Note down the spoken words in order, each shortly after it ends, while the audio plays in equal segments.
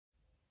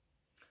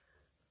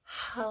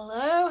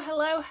Hello,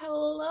 hello,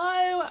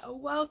 hello.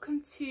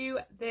 Welcome to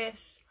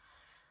this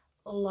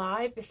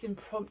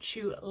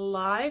impromptu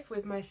live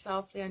with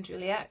myself, Leanne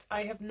Juliet.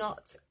 I have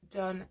not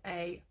done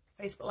a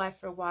Facebook Live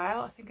for a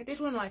while. I think I did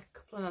one like a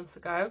couple of months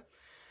ago.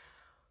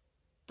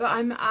 But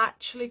I'm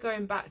actually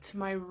going back to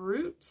my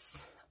roots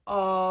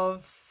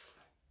of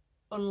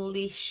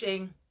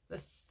unleashing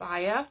the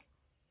fire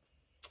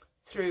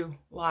through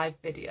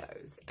live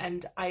videos,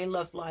 and I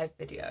love live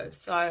videos,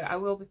 so I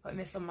will be putting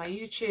this on my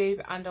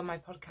YouTube and on my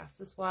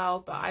podcast as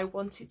well. But I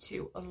wanted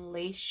to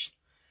unleash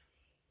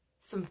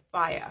some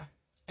fire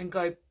and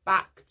go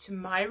back to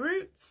my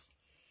roots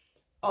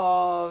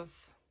of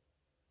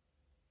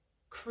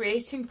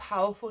creating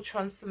powerful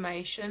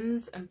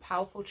transformations and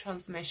powerful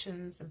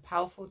transmissions and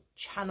powerful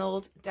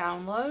channeled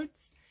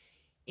downloads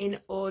in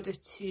order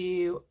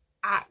to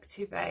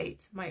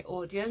activate my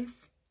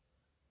audience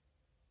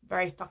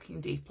very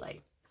fucking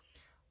deeply.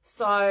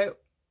 So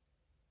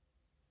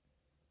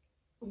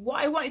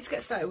what I wanted to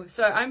get started with,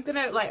 so I'm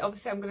gonna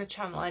obviously I'm gonna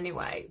channel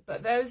anyway,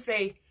 but there's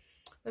a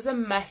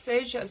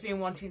message that's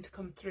been wanting to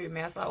come through me.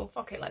 I was like, oh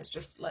fuck it, let's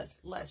just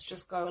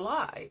go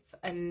live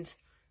and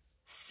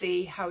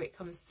see how it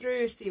comes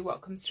through, see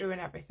what comes through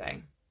and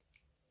everything.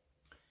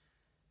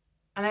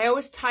 And I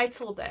always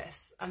title this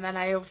and then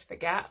I always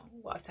forget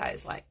what I've titled.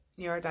 It's like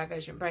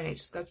neurodivergent brain, it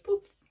just goes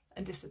poof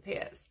and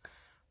disappears.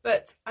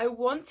 But I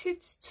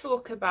wanted to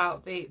talk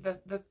about the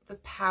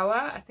power.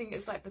 I think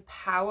it's like the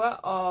power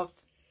of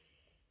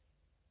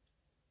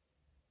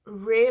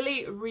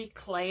really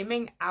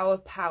reclaiming our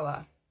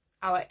power,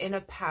 our inner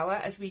power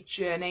as we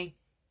journey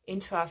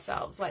into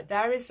ourselves. Like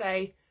there is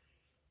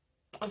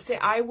obviously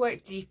I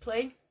work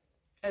deeply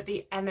at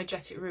the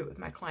energetic root with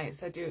my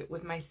clients. I do it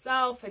with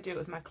myself, I do it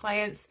with my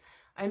clients.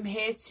 I'm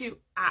here to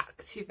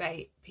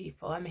activate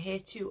people. I'm here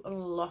to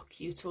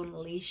unlock you, to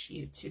unleash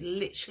you, to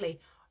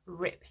literally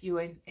rip you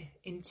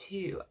in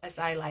two as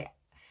I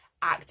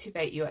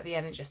activate you at the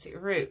energetic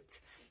root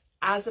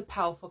as a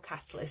powerful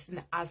catalyst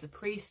and as a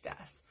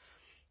priestess.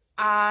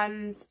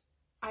 And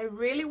I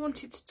really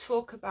wanted to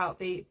talk about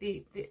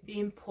the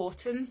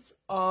importance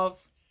of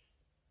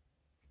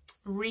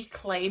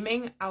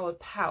reclaiming our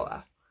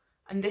power.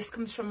 And this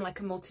comes from like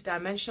a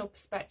multidimensional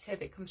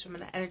perspective. It comes from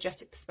an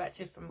energetic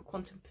perspective, from a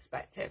quantum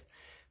perspective,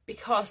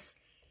 because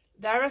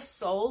there are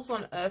souls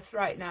on earth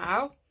right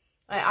now.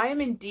 I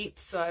am in deep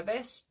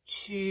service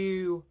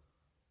to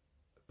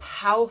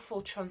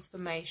powerful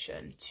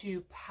transformation,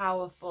 to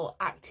powerful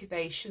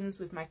activations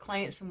with my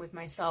clients and with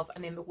myself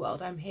and in the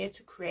world. I'm here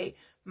to create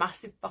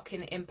massive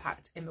fucking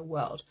impact in the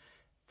world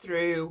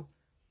through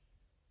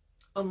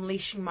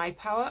unleashing my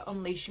power,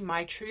 unleashing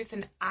my truth,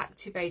 and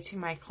activating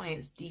my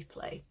clients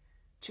deeply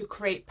to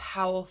create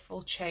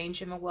powerful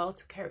change in the world,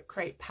 to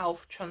create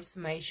powerful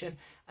transformation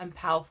and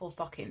powerful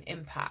fucking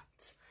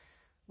impact.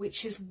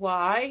 Which is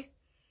why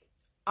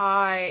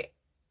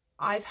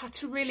I've had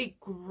to really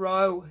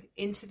grow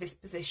into this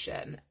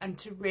position and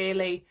to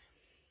really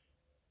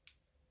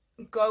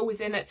go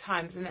within at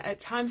times. And at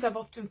times I've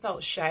often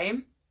felt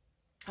shame.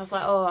 I was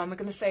like, oh, am I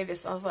going to say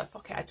this? I was like,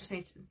 fuck it, I just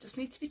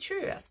need to be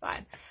true. That's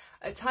fine.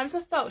 At times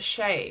I felt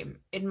shame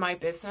in my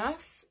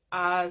business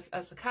as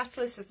a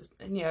catalyst,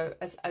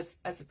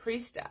 as a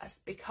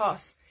priestess,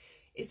 because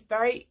it's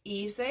very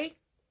easy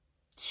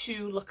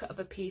to look at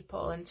other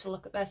people and to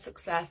look at their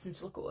success and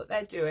to look at what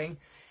they're doing,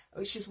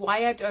 which is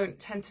why I don't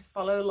tend to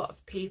follow a lot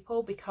of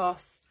people,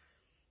 because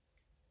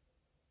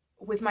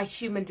with my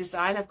human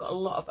design, I've got a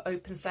lot of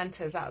open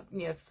centers.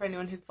 For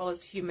anyone who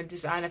follows human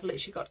design, I've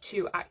literally got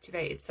 2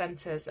 activated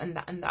centers, and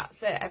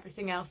that's it.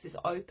 Everything else is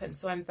open.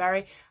 So I'm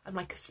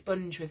like a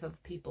sponge with other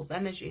people's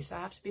energy. So I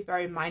have to be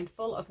very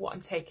mindful of what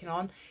I'm taking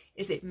on.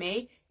 Is it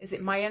me? Is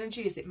it my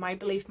energy? Is it my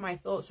belief, my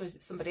thoughts, or is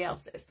it somebody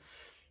else's?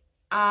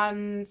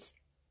 And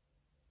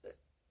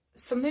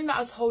something that I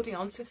was holding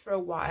on to for a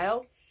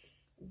while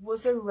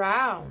was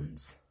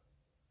around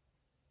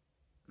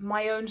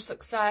my own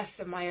success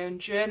and my own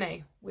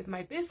journey with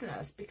my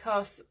business.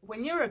 Because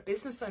when you're a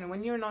business owner,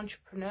 when you're an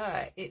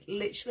entrepreneur, it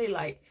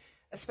literally,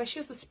 especially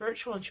as a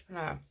spiritual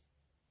entrepreneur,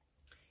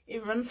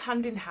 it runs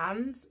hand in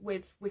hand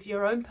with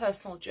your own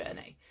personal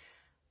journey.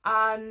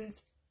 And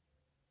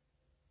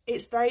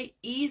it's very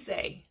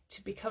easy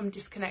to become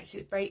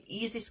disconnected, very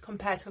easy to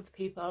compare to other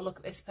people. Look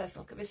at this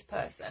person, look at this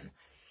person.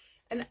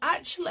 And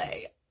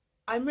actually,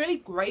 I'm really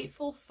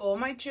grateful for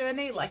my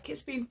journey.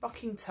 It's been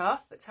fucking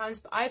tough at times,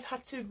 but I've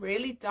had to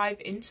really dive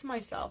into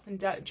myself and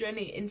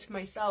journey into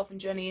myself and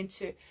journey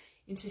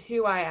into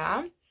who I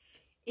am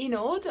in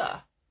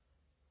order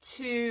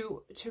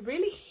to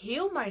really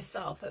heal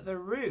myself at the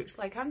roots.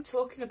 I'm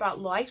talking about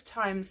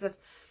lifetimes of,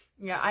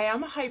 I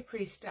am a high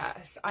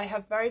priestess. I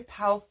have very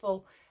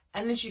powerful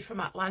energy from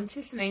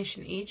Atlantis and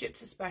ancient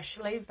Egypt,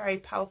 especially very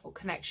powerful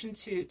connection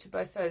to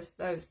both those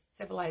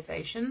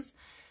civilizations.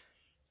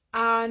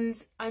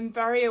 And I'm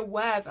very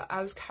aware that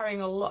I was carrying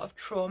a lot of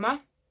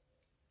trauma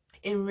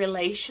in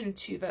relation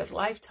to those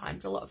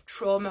lifetimes, a lot of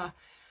trauma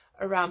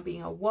around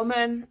being a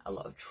woman, a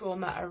lot of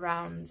trauma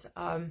around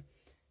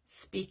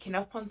speaking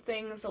up on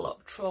things, a lot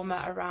of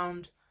trauma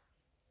around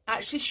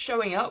actually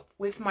showing up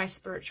with my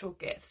spiritual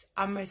gifts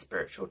and my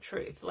spiritual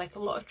truth, like a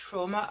lot of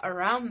trauma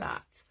around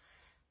that,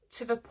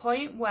 to the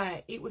point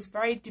where it was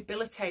very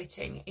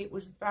debilitating. It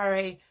was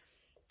very,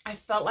 I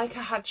felt like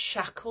I had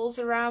shackles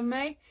around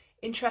me.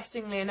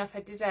 Interestingly enough,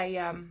 I did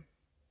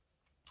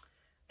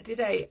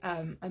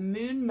a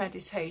moon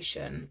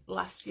meditation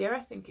last year, I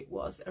think it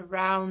was,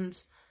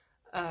 around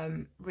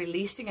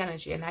releasing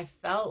energy, and I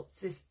felt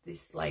this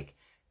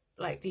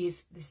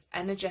these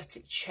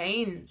energetic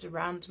chains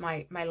around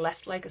my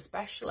left leg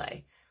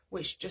especially,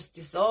 which just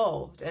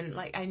dissolved. And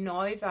like, I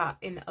know that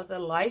in other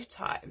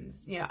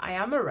lifetimes, you know, I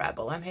am a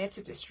rebel, I'm here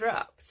to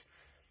disrupt.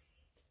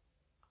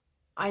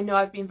 I know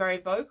I've been very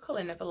vocal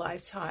in other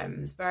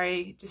lifetimes,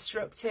 very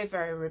disruptive,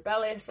 very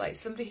rebellious, like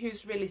somebody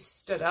who's really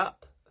stood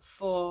up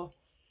for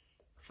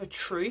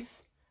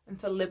truth and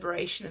for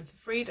liberation and for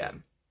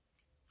freedom.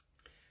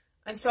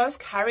 And so I was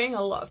carrying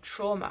a lot of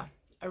trauma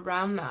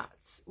around that,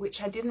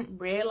 which I didn't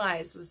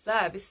realize was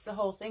there. This is the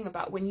whole thing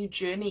about when you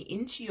journey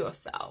into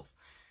yourself.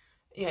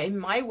 You know, in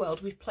my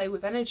world, we play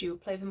with energy, we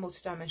play with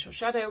multidimensional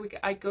shadow.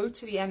 I go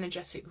to the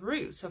energetic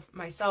root of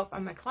myself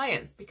and my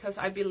clients, because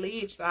I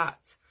believe that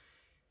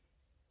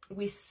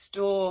we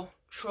store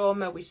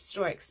trauma, we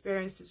store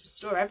experiences, we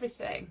store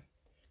everything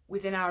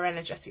within our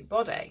energetic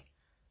body.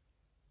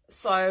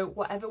 So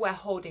whatever we're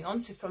holding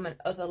on to from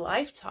other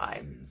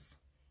lifetimes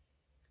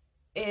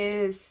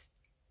is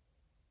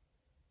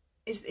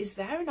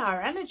there in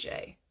our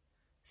energy.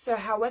 So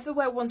however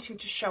we're wanting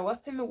to show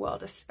up in the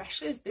world,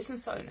 especially as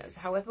business owners,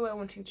 however we're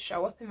wanting to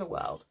show up in the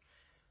world,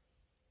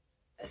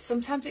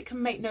 sometimes it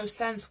can make no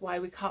sense why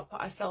we can't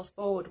put ourselves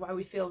forward, why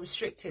we feel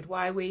restricted,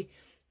 why we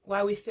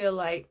feel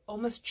like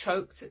almost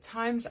choked at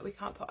times, that we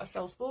can't put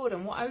ourselves forward.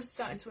 And what I was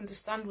starting to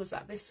understand was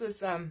that this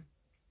was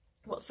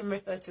what some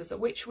refer to as a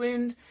witch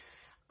wound.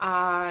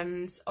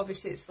 And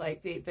obviously it's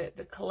like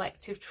the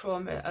collective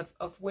trauma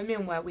of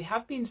women, where we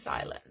have been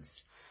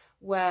silenced,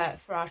 where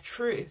for our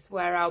truth,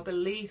 where our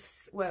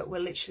beliefs were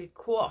literally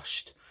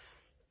quashed.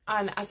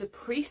 And as a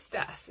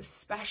priestess,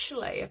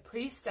 especially a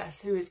priestess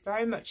who is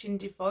very much in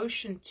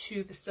devotion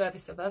to the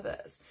service of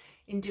others,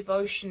 in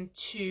devotion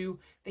to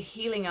the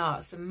healing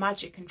arts and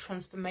magic and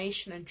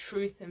transformation and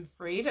truth and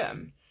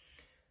freedom,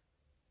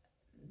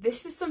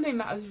 this is something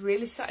that I was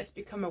really starting to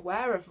become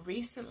aware of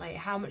recently,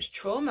 how much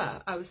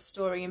trauma I was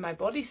storing in my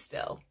body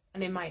still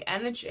and in my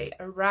energy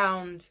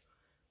around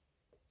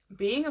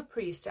being a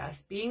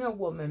priestess, being a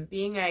woman,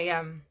 being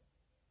a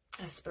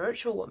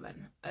spiritual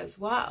woman as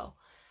well.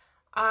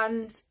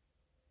 And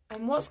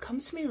what's come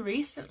to me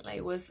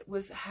recently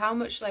was how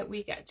much like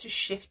we get to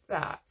shift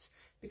that,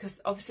 because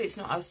obviously it's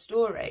not our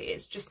story,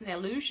 it's just an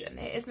illusion.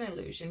 It is an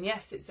illusion.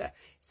 Yes, it's a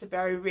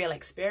very real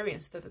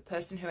experience for the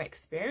person who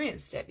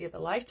experienced it, the other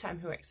lifetime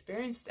who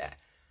experienced it,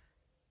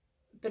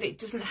 but it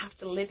doesn't have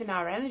to live in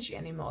our energy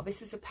anymore.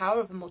 This is the power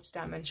of a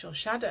multidimensional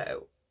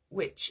shadow,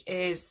 which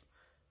is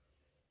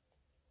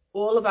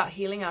all about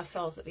healing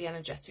ourselves at the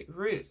energetic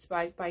roots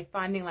by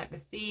finding like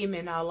the theme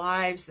in our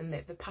lives and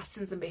the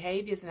patterns and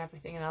behaviors and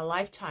everything in our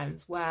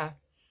lifetimes where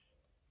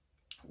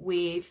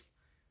we've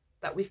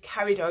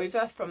carried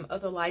over from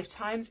other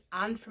lifetimes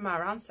and from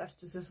our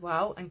ancestors as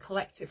well, and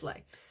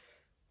collectively.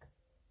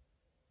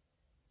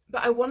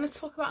 But I want to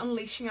talk about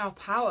unleashing our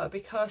power,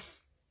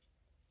 because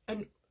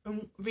and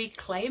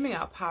reclaiming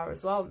our power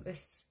as well,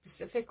 this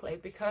specifically,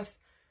 because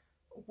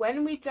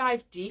when we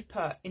dive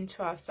deeper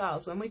into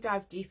ourselves, when we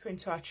dive deeper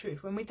into our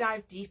truth, when we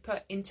dive deeper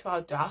into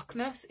our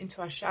darkness,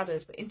 into our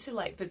shadows, but into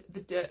like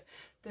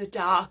the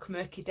dark,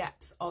 murky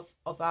depths of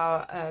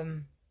our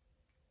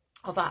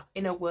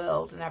inner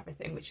world and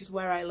everything, which is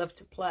where I love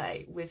to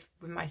play with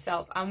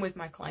myself and with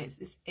my clients,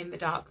 is in the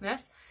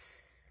darkness.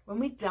 When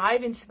we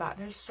dive into that,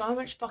 there's so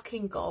much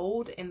fucking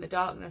gold in the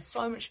darkness,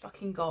 so much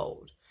fucking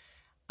gold.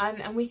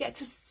 And we get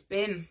to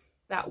spin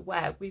that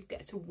web, we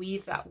get to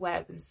weave that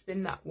web and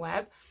spin that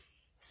web,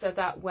 so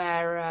that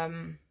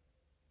we're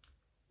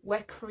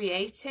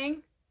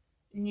creating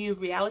new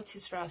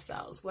realities for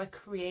ourselves, we're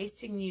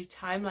creating new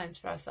timelines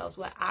for ourselves,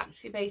 we're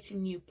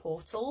activating new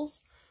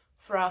portals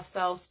for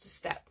ourselves to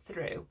step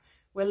through.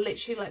 We're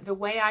literally, like, the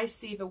way I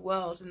see the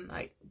world and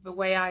like the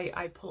way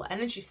I pull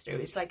energy through,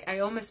 it's like I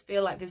almost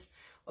feel like there's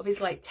all these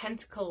like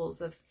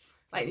tentacles of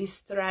like these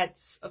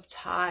threads of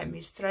time,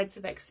 these threads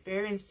of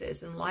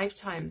experiences and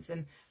lifetimes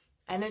and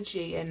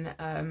energy and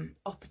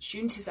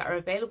opportunities that are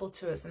available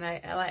to us. And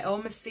I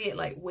almost see it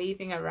like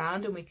waving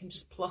around, and we can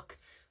just pluck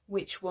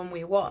which one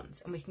we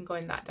want and we can go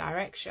in that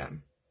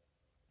direction.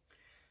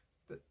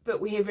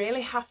 But we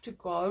really have to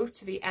go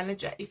to the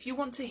energy. If you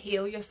want to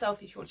heal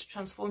yourself, if you want to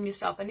transform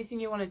yourself, anything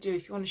you want to do,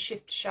 if you want to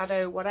shift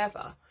shadow,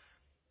 whatever,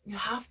 you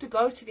have to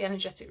go to the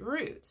energetic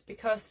roots,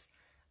 because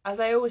as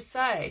I always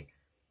say,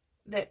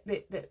 that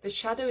the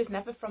shadow is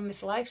never from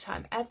this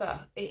lifetime,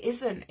 ever. It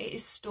isn't. It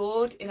is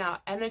stored in our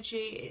energy,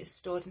 it is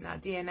stored in our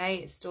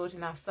DNA, it's stored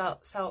in our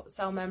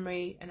cell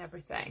memory and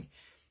everything.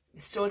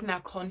 It's stored in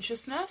our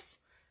consciousness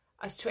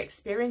as to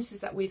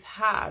experiences that we've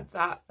had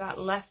that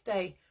left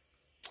a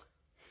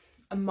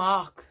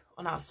mark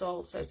on our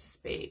soul, so to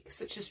speak,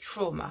 such as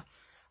trauma,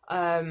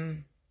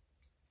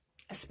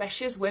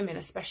 especially as women,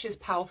 especially as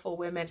powerful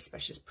women,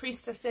 especially as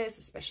priestesses,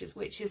 especially as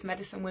witches,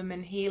 medicine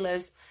women,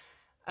 healers,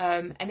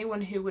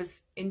 anyone who was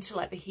into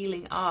like the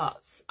healing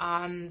arts,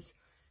 and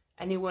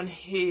anyone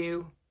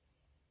who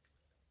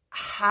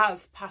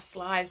has past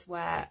lives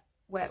where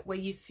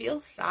you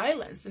feel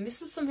silence. And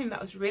this is something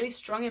that was really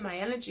strong in my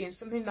energy, and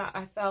something that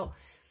I felt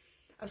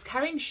I was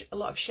carrying a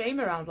lot of shame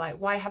around, like,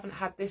 why haven't I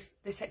had this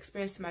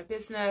experience in my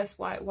business?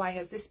 Why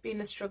has this been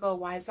a struggle?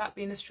 Why has that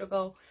been a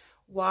struggle?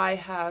 Why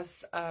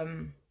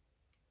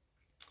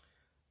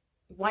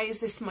is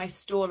this my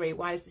story?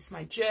 Why is this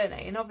my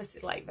journey? And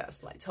obviously, like,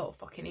 that's like total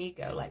fucking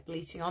ego, like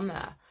bleating on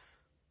there.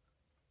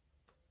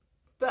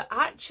 But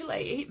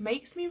actually, it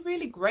makes me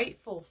really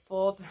grateful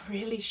for the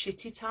really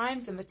shitty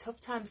times and the tough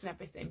times and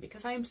everything,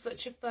 because I am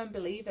such a firm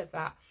believer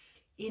that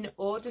in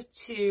order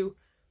to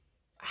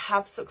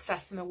have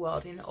success in the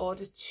world, in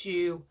order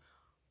to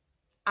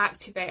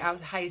activate our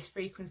highest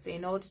frequency,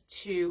 in order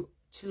to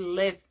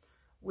live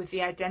with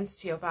the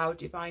identity of our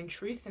divine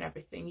truth and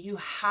everything, you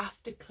have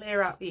to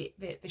clear out the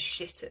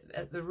shit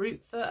at the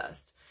root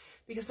first.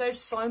 Because there's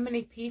so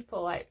many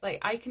people, like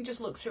I can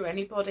just look through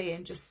anybody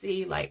and just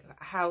see like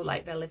how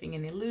like they're living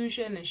in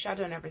illusion and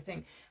shadow and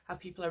everything, how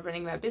people are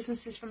running their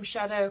businesses from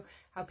shadow,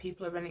 how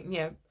people are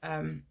running,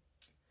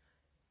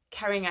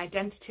 carrying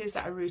identities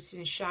that are rooted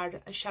in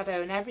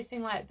shadow and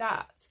everything like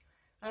that.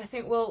 And I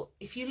think, well,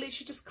 if you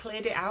literally just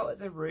cleared it out at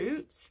the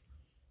roots,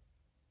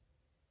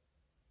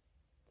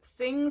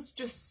 things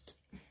would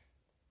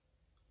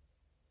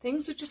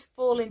just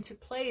fall into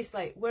place.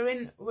 Like we're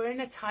in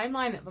a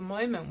timeline at the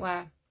moment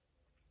where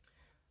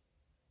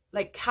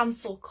like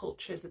cancel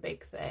culture is a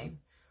big thing,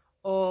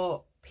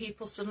 or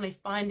people suddenly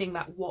finding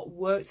that what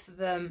worked for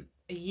them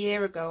a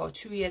year ago or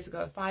 2 years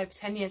ago, 5,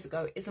 10 years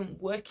ago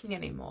isn't working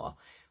anymore,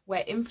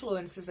 where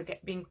influencers are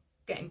getting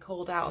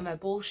called out on their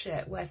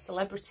bullshit, where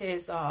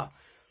celebrities are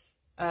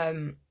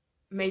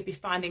maybe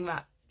finding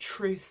that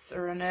truths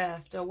are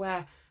unearthed, or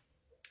where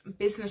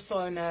business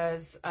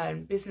owners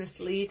and business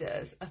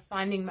leaders are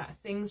finding that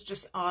things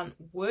just aren't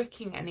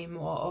working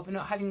anymore, or they're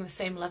not having the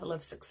same level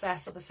of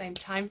success or the same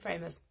time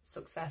frame as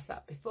success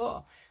that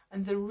before.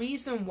 And the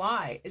reason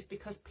why is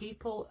because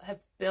people have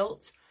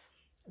built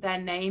their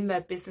name,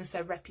 their business,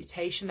 their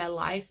reputation, their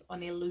life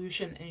on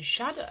illusion and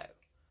shadow.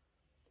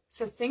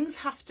 So things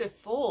have to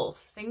fall,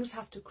 things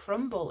have to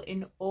crumble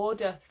in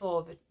order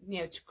for to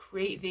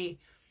create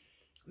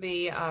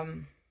the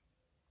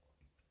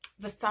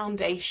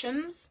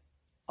foundations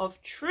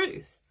of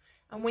truth.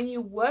 And when you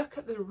work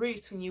at the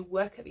root, when you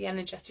work at the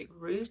energetic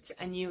root,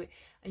 and you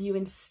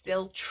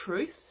instill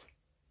truth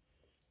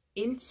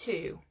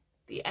into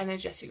the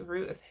energetic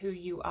root of who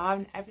you are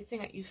and everything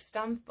that you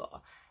stand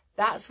for,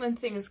 that's when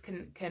things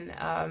can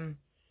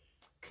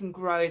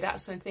grow.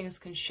 That's when things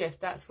can shift.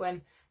 That's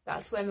when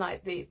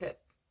like the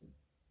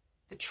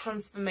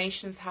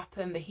transformations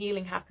happen, the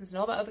healing happens, and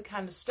all that other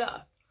kind of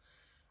stuff.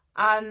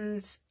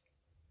 And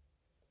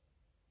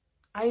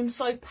I am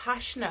so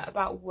passionate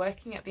about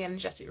working at the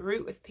energetic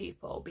root with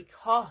people,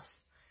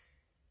 because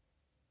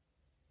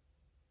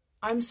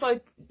I'm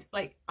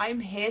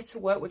here to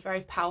work with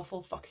very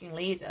powerful fucking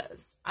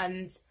leaders.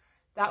 And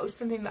that was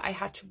something that I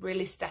had to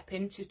really step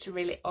into, to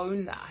really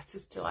own that,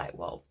 as to like,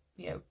 well,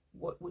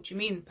 what do you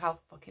mean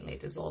powerful fucking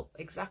leaders? Or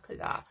exactly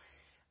that.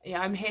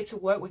 I'm here to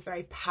work with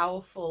very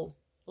powerful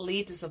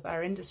leaders of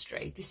our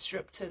industry,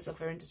 disruptors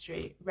of our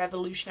industry,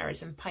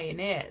 revolutionaries and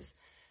pioneers,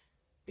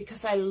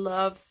 because I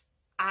love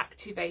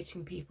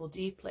activating people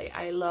deeply.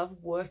 I love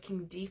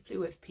working deeply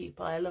with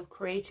people. I love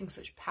creating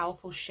such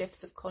powerful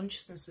shifts of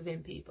consciousness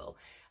within people,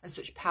 and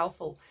such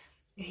powerful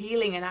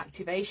healing and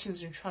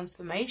activations and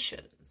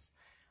transformations.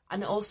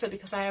 And also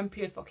because I am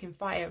pure fucking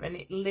fire, and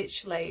it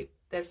literally,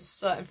 there's a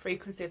certain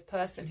frequency of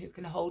person who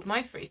can hold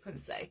my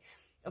frequency.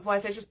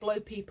 Otherwise I just blow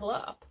people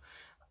up.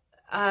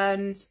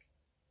 And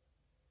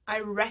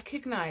I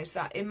recognize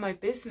that in my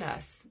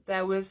business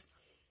there was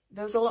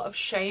a lot of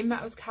shame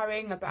that I was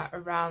carrying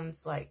around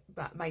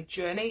my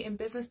journey in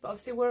business. But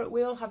obviously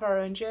we all have our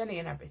own journey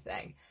and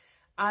everything,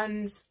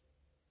 and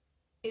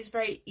it's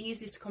very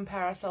easy to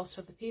compare ourselves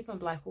to other people and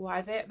be like, well,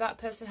 why that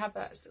person have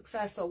that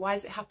success, or why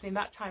is it happening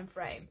that time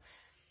frame,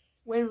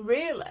 when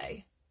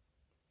really,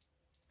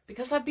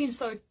 because I've been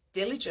so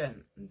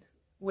diligent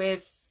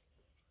with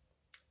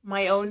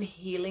my own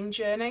healing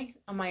journey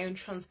and my own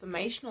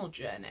transformational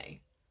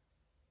journey,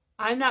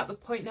 I'm now at the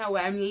point now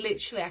where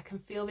I can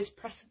feel this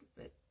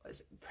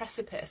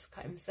precipice,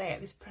 can't even say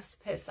it, this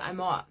precipice that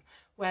I'm on,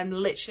 where I'm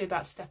literally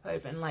about to step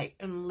over and like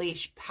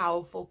unleash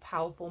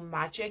powerful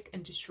magic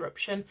and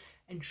disruption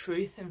and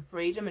truth and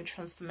freedom and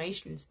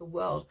transformation into the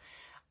world.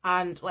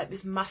 And like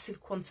this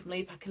massive quantum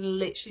leap, I can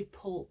literally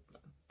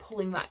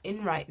pulling that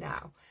in right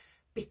now,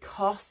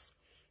 because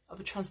of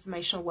the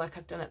transformational work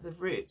I've done at the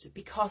root,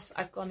 because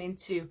I've gone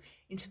into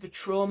the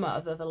trauma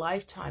of other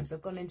lifetimes.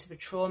 I've gone into the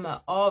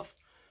trauma of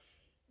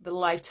the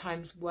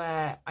lifetimes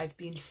where I've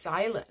been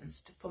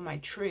silenced for my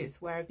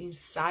truth, where I've been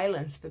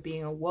silenced for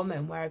being a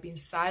woman, where I've been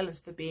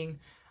silenced for being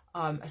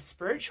a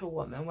spiritual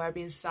woman, where I've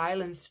been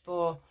silenced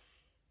for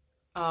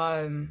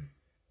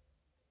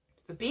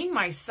But being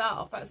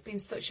myself, that's been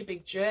such a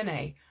big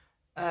journey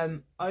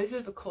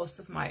over the course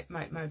of my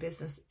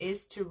business,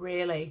 is to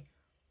really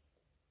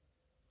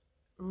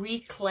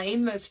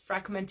reclaim those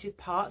fragmented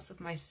parts of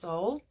my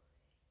soul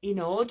in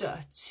order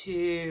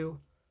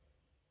to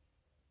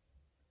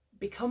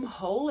become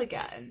whole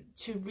again,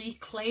 to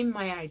reclaim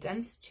my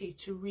identity,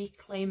 to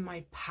reclaim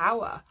my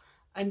power,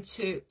 and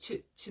to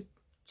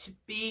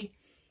be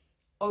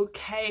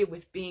okay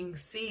with being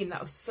seen.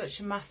 That was such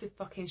a massive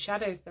fucking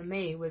shadow for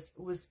me, was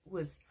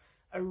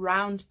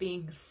around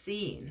being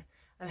seen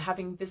and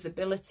having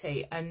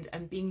visibility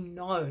and being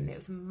known. It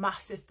was a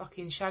massive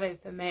fucking shadow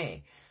for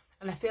me.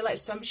 And I feel like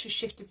so much has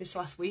shifted this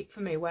last week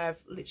for me, where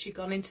I've literally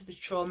gone into the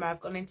trauma, I've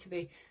gone into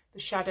the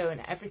shadow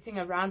and everything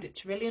around it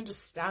to really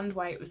understand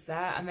why it was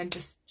there, and then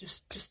just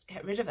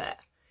get rid of it.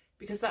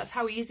 Because that's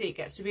how easy it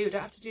gets to be. We don't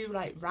have to do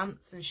like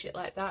rants and shit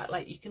like that.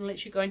 Like, you can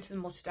literally go into the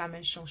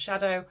multidimensional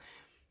shadow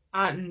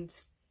and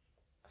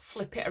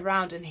flip it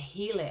around and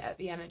heal it at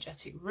the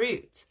energetic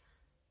root,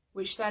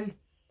 which then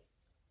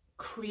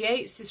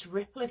creates this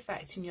ripple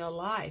effect in your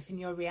life, in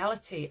your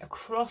reality,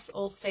 across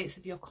all states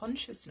of your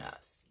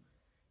consciousness.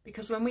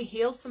 Because when we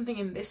heal something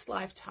in this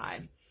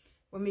lifetime,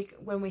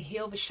 when we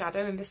heal the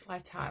shadow in this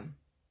lifetime,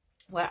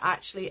 we're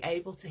actually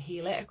able to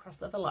heal it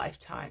across other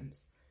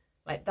lifetimes.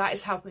 Like, that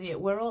is happening.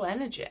 We're all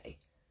energy.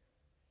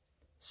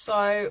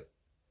 So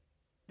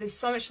there's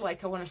so much,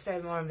 like, I want to say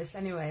more on this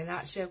anyway. And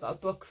actually, I've got a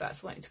book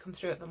that's wanting to come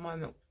through at the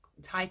moment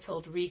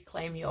titled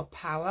Reclaim Your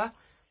Power.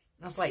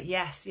 And I was like,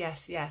 yes,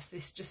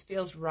 this just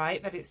feels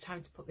right that it's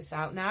time to put this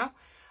out now.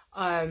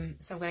 So I'm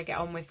going to get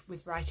on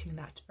with writing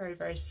that very,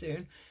 very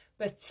soon.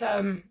 But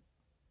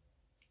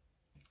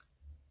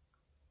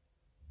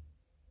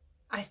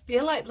I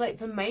feel like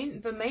the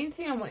main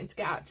thing I wanted to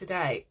get at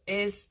today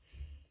is,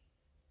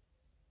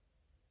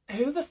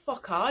 who the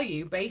fuck are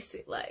you,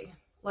 basically?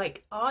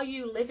 Like, are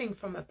you living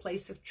from a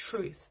place of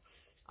truth?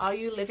 Are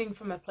you living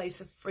from a place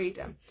of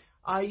freedom?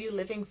 Are you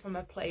living from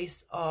a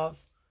place of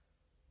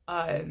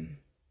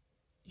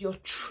your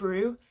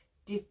true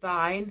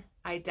divine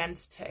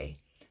identity?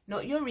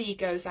 Not your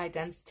ego's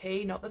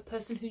identity, not the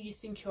person who you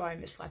think you are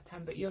in this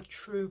lifetime, but your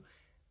true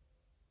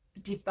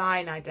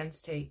divine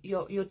identity,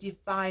 your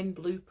divine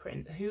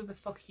blueprint, who the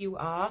fuck you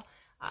are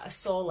at a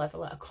soul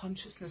level, at a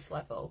consciousness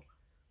level.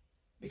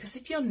 Because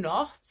if you're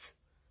not,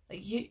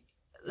 you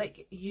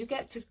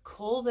get to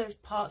call those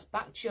parts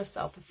back to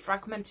yourself, the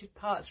fragmented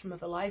parts from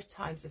other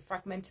lifetimes, the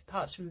fragmented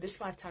parts from this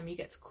lifetime. You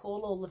get to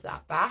call all of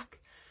that back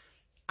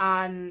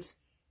and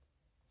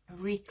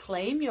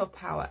reclaim your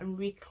power and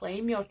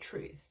reclaim your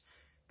truth.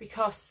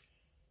 Because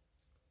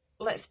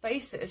let's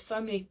face it, there's so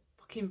many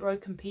fucking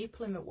broken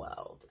people in the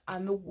world,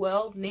 and the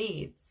world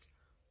needs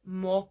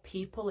more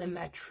people in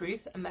their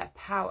truth and their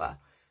power,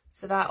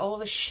 so that all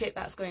the shit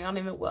that's going on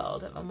in the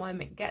world at the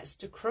moment gets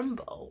to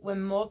crumble.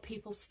 When more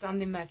people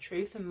stand in their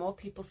truth and more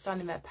people stand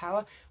in their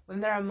power, when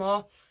there are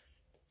more,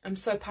 I'm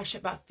so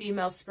passionate about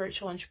female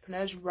spiritual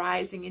entrepreneurs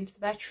rising into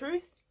their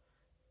truth,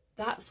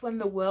 that's when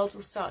the world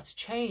will start to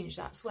change.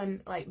 That's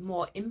when, like,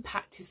 more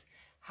impact is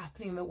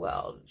happening in the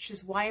world, which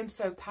is why I'm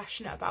so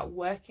passionate about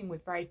working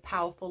with very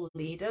powerful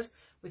leaders,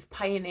 with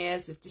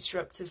pioneers, with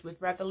disruptors,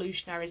 with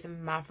revolutionaries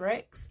and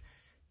mavericks,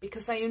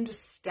 because I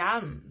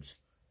understand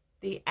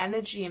the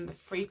energy and the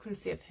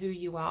frequency of who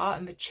you are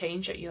and the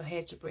change that you're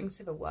here to bring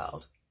to the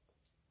world.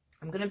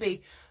 I'm going to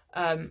be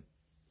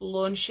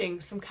launching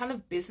some kind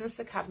of business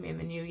academy in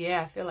the new year.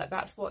 I feel like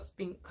that's what's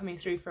been coming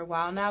through for a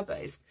while now,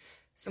 but it's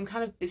some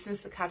kind of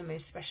business academy,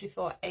 especially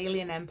for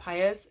alien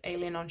empires,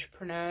 alien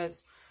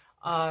entrepreneurs,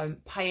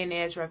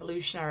 pioneers,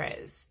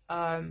 revolutionaries,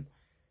 to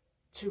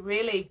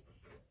really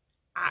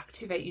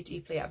activate you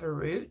deeply at the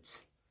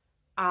root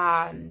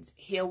and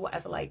heal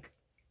whatever, like,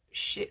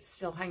 shit's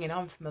still hanging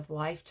on from other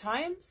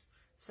lifetimes,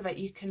 so that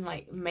you can,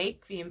 like,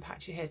 make the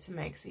impact you're here to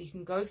make, so you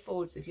can go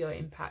forwards with your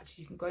impact,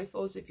 you can go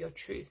forwards with your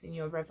truth and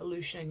your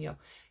revolution,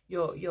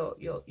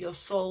 your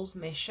soul's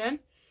mission.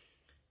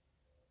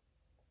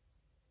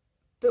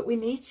 But we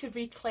need to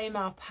reclaim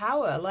our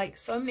power. Like,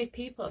 so many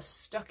people are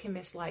stuck in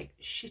this, like,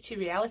 shitty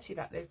reality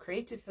that they've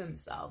created for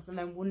themselves, and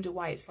then wonder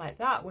why it's like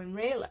that, when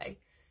really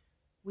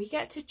we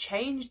get to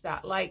change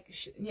that. Like,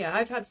 yeah,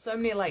 I've had so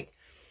many, like,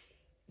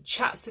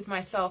 chats with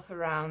myself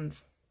around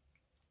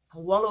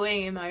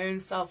wallowing in my own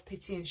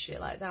self-pity and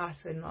shit like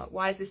that, and like,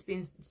 why has this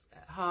been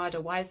hard,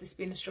 or why has this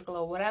been a struggle,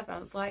 or whatever. I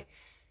was like,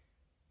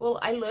 well,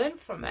 I learn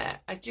from it.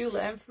 I do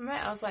learn from it.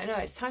 I was like, no,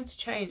 it's time to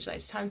change. Like,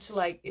 it's time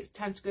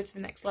to go to the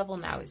next level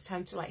now. It's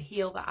time to, like,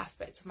 heal that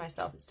aspect of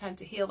myself. It's time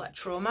to heal that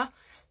trauma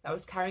that I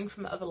was carrying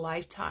from other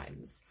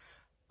lifetimes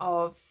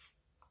of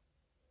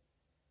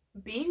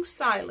being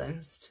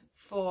silenced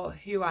for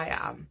who I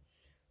am,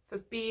 for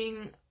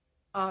being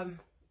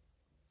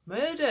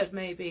murdered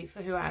maybe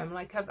for who I am.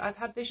 Like, I've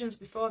had visions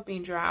before of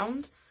being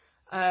drowned,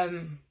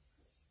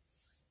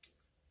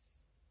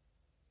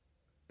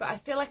 but I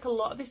feel like a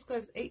lot of this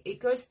goes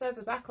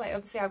further back. Like,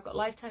 obviously I've got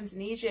lifetimes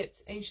in Egypt,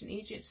 ancient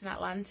Egypt and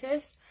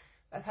Atlantis,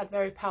 I've had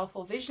very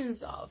powerful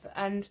visions of,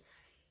 and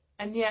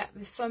yet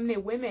there's so many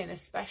women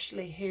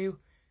especially who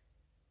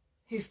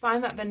who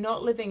find that they're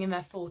not living in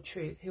their full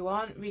truth, who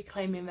aren't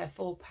reclaiming their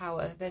full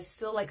power. There's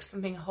still like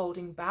something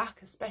holding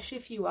back, especially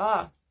if you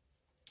are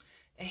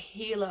a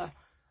healer,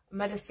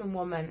 medicine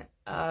woman,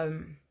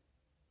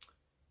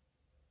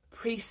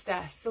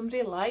 priestess,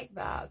 somebody like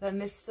that. Then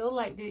there's still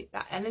like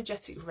that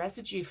energetic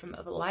residue from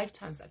other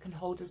lifetimes that can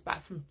hold us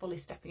back from fully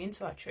stepping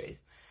into our truth.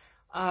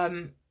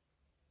 And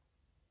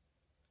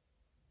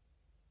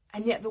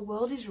yet the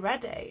world is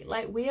ready.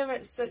 Like, we are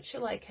at such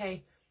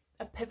a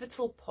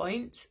pivotal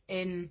point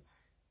in,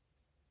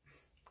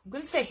 I'm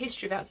going to say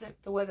history, that's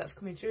the word that's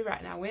coming through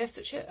right now. We're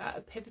such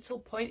a pivotal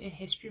point in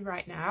history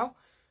right now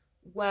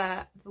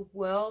where the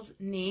world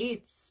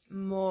needs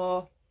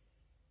more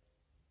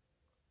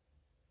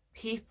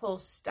people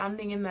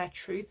standing in their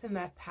truth and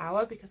their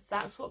power, because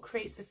that's what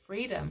creates the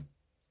freedom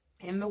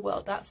in the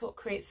world. That's what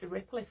creates the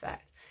ripple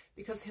effect.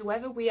 Because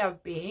whoever we are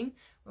being,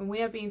 when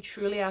we are being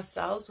truly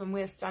ourselves, when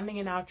we are standing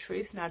in our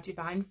truth and our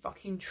divine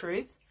fucking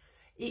truth,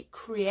 it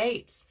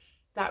creates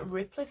that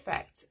ripple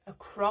effect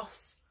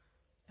across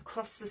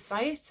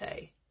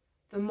society.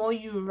 The more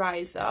you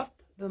rise up,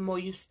 the more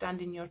you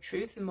stand in your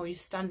truth, the more you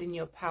stand in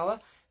your power,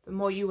 the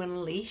more you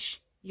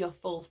unleash your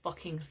full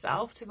fucking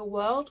self to the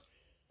world,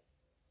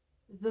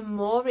 the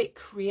more it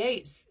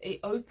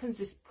opens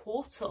this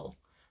portal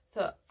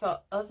for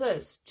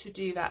others to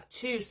do that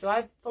too. So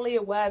I'm fully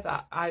aware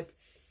that I've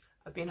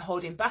been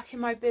holding back in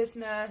my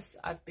business.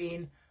 I've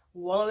been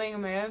wallowing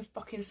in my own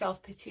fucking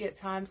self-pity at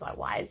times, like,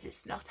 why is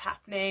this not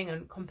happening,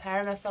 and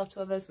comparing myself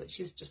to others, which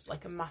is just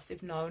like a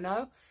massive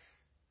no-no.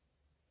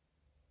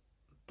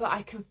 But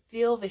I can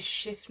feel this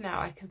shift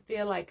now. I can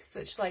feel like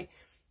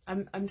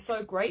I'm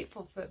so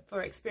grateful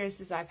for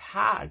experiences I've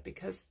had,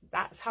 because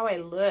that's how I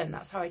learn,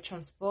 that's how I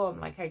transform.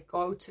 Like, I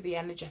go to the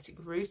energetic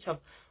root of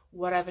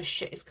whatever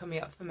shit is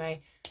coming up for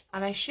me,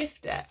 and I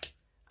shift it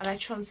and I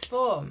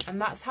transform.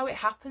 And that's how it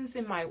happens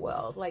in my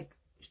world. Like,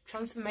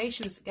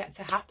 transformations get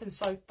to happen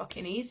so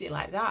fucking easy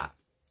like that.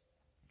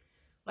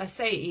 I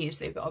say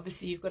easy, but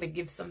obviously you've got to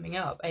give something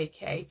up,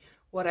 aka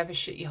whatever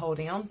shit you're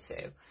holding on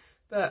to.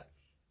 But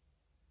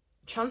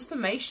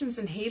transformations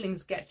and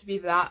healings get to be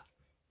that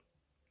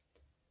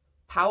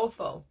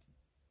powerful.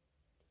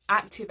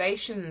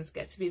 Activations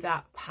get to be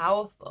that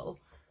powerful.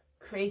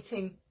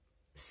 Creating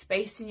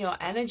space in your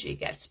energy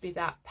gets to be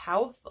that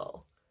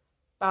powerful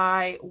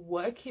by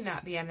working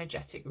at the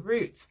energetic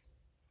root,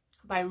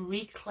 by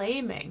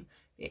reclaiming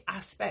the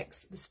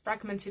aspects, the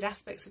fragmented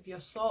aspects of your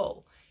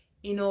soul,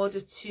 in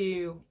order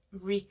to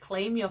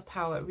reclaim your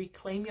power,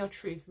 reclaim your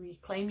truth,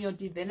 reclaim your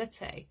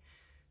divinity,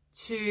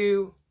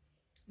 to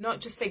not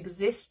just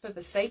exist for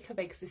the sake of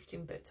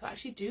existing, but to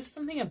actually do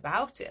something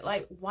about it.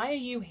 Like, why are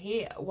you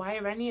here? Why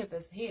are any of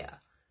us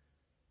here?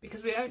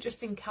 Because we don't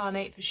just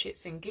incarnate for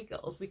shits and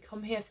giggles. We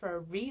come here for a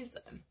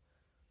reason.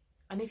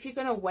 And if you're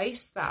going to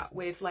waste that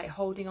with like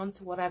holding on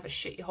to whatever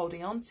shit you're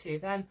holding on to,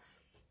 then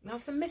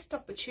that's a missed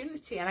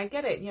opportunity. And I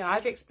get it. You know,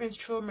 I've experienced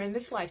trauma in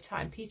this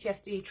lifetime,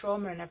 PTSD,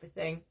 trauma and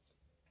everything,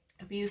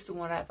 abuse and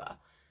whatever.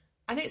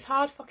 And it's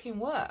hard fucking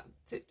work,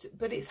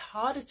 but it's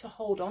harder to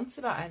hold on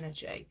to that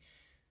energy.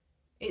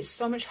 It's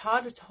so much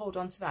harder to hold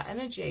on to that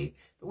energy.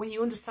 But when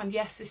you understand,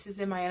 yes, this is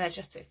in my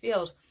energetic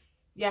field.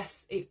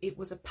 Yes, it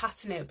was a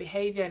pattern, a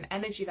behavior, an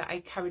energy that I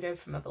carried over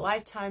from other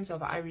lifetimes, or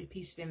that I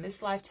repeated in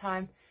this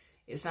lifetime.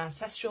 It's an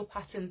ancestral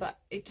pattern, but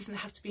it doesn't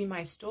have to be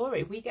my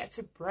story. We get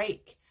to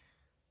break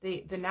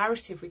the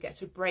narrative. We get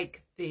to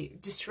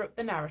disrupt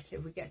the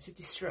narrative. We get to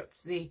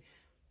disrupt the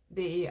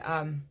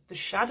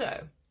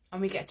shadow,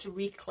 and we get to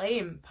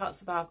reclaim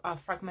parts of our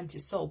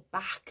fragmented soul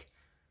back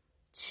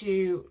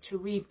to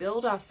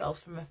rebuild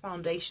ourselves from the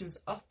foundations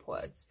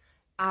upwards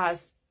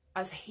as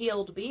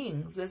healed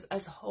beings,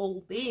 as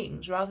whole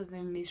beings, rather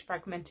than these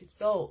fragmented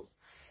souls.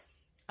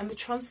 And the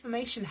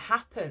transformation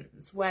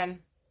happens when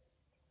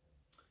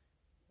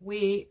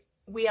we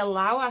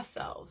allow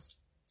ourselves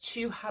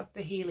to have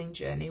the healing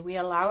journey. We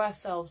allow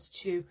ourselves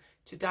to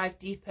dive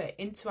deeper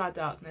into our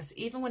darkness,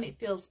 even when it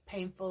feels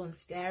painful and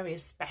scary,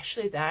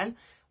 especially then,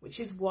 which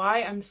is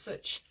why I'm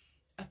such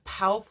a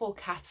powerful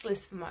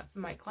catalyst for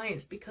my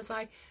clients, because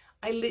I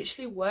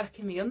literally work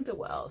in the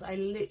underworld. I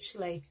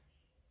literally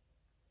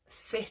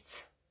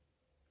sit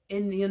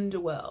in the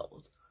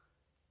underworld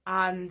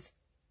and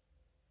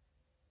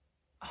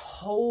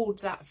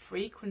hold that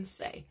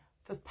frequency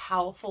for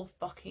powerful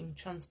fucking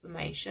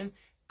transformation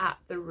at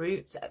the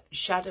roots, at the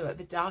shadow, at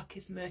the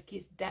darkest,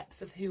 murkiest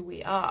depths of who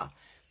we are.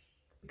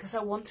 Because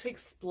I want to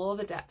explore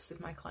the depths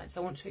of my clients.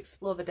 I want to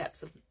explore the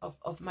depths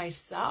of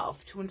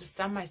myself, to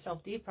understand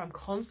myself deeper. I'm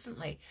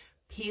constantly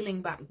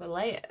peeling back the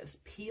layers,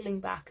 peeling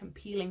back and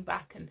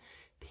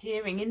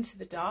peering into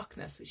the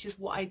darkness, which is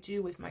what I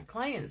do with my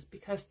clients,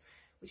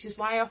 which is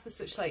why I offer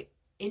such like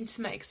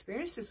intimate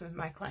experiences with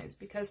my clients,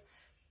 because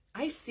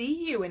I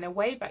see you in a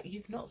way that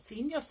you've not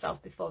seen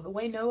yourself before, the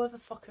way no other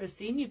fucker has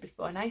seen you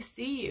before. And I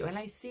see you, and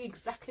I see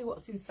exactly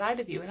what's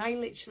inside of you, and I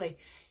literally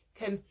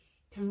can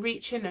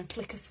reach in and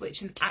flick a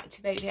switch and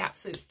activate the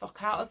absolute fuck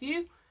out of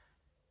you,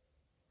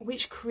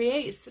 which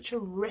creates such a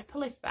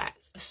ripple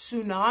effect, a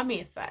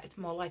tsunami effect,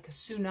 more like a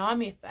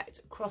tsunami effect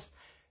across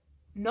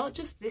not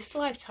just this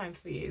lifetime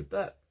for you,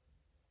 but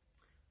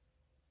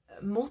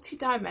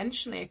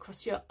multidimensionally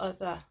across your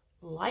other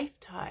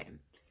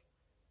lifetimes.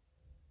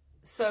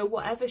 So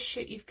whatever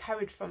shit you've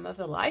carried from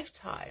other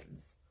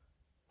lifetimes,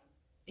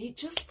 it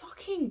just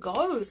fucking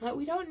goes. Like,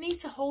 we don't need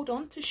to hold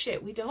on to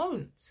shit. We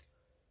don't.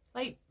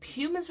 Like,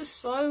 humans are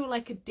so,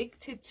 like,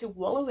 addicted to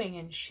wallowing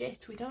in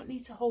shit. We don't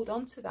need to hold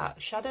on to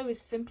that. Shadow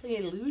is simply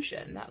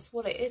illusion. That's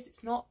what it is.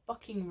 It's not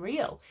fucking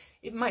real.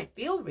 It might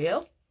feel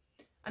real,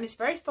 and it's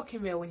very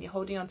fucking real when you're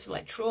holding on to,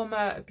 like,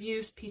 trauma,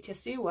 abuse,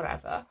 PTSD,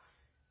 whatever.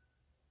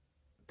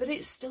 But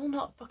it's still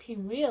not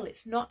fucking real.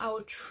 It's not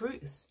our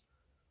truth.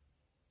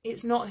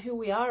 It's not who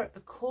we are at the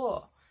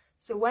core.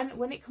 So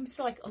when it comes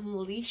to, like,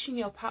 unleashing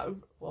your power,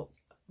 well,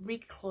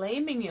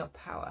 reclaiming your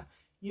power,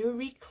 you're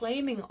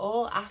reclaiming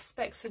all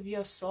aspects of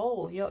your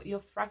soul, your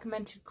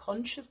fragmented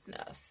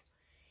consciousness,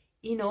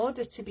 in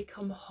order to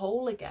become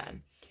whole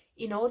again,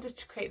 in order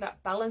to create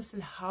that balance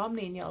and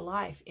harmony in your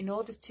life, in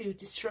order to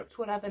disrupt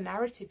whatever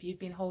narrative you've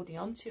been holding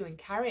on to and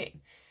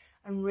carrying,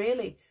 and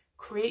really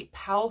create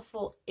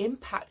powerful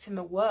impact in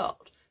the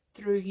world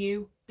through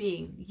you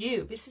being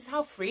you. This is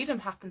how freedom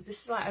happens.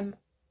 This is like, I'm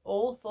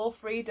all for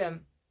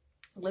freedom,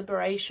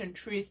 liberation,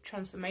 truth,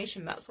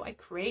 transformation. That's what I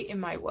create in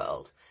my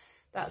world.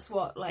 That's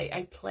what, like,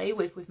 I play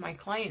with my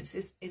clients,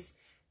 is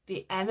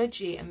the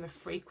energy and the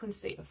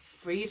frequency of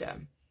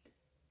freedom,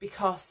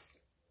 because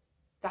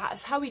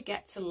that's how we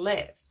get to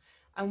live.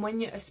 And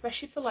when you,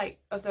 especially for, like,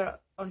 other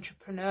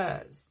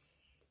entrepreneurs,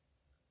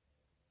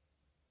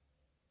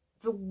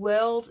 the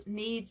world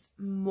needs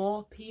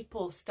more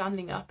people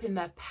standing up in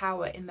their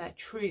power, in their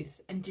truth,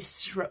 and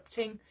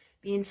disrupting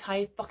the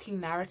entire fucking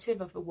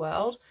narrative of the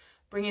world,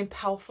 bringing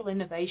powerful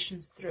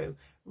innovations through,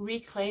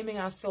 reclaiming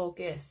our soul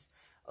gifts,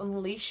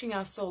 unleashing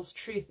our soul's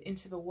truth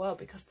into the world,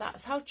 because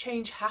that's how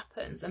change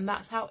happens, and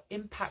that's how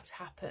impact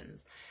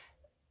happens.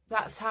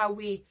 That's how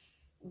we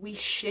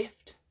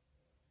shift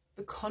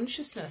the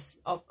consciousness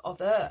of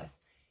Earth,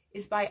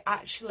 is by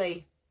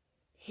actually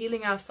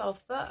healing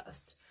ourselves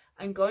first,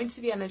 and going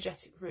to the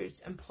energetic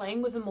roots and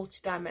playing with a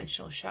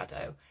multidimensional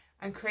shadow,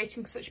 and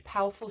creating such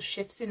powerful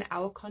shifts in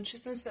our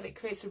consciousness that it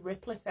creates a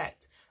ripple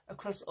effect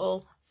across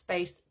all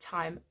space,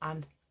 time,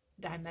 and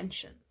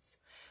dimensions.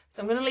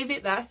 So I'm going to leave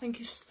it there. Thank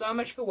you so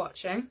much for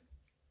watching.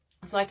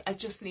 It's like, I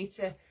just need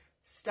to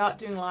start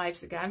doing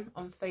lives again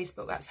on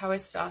Facebook. That's how I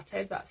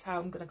started. That's how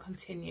I'm going to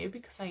continue,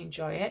 because I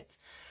enjoy it.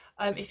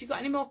 If you've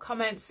got any more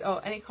comments,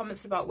 or any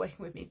comments about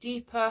working with me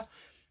deeper,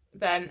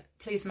 then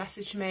please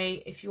message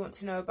me. If you want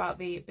to know about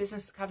the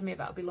Business Academy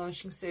that'll be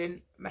launching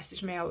soon,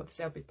 message me. I'll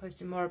be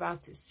posting more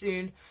about it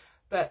soon.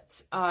 But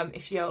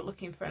if you're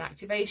looking for an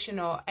activation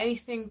or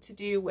anything to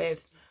do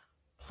with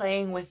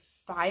playing with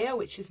fire,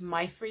 which is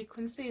my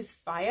frequency, is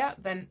fire,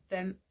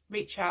 then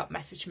reach out,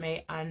 message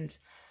me, and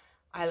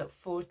I look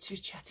forward to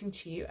chatting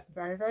to you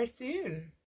very, very soon.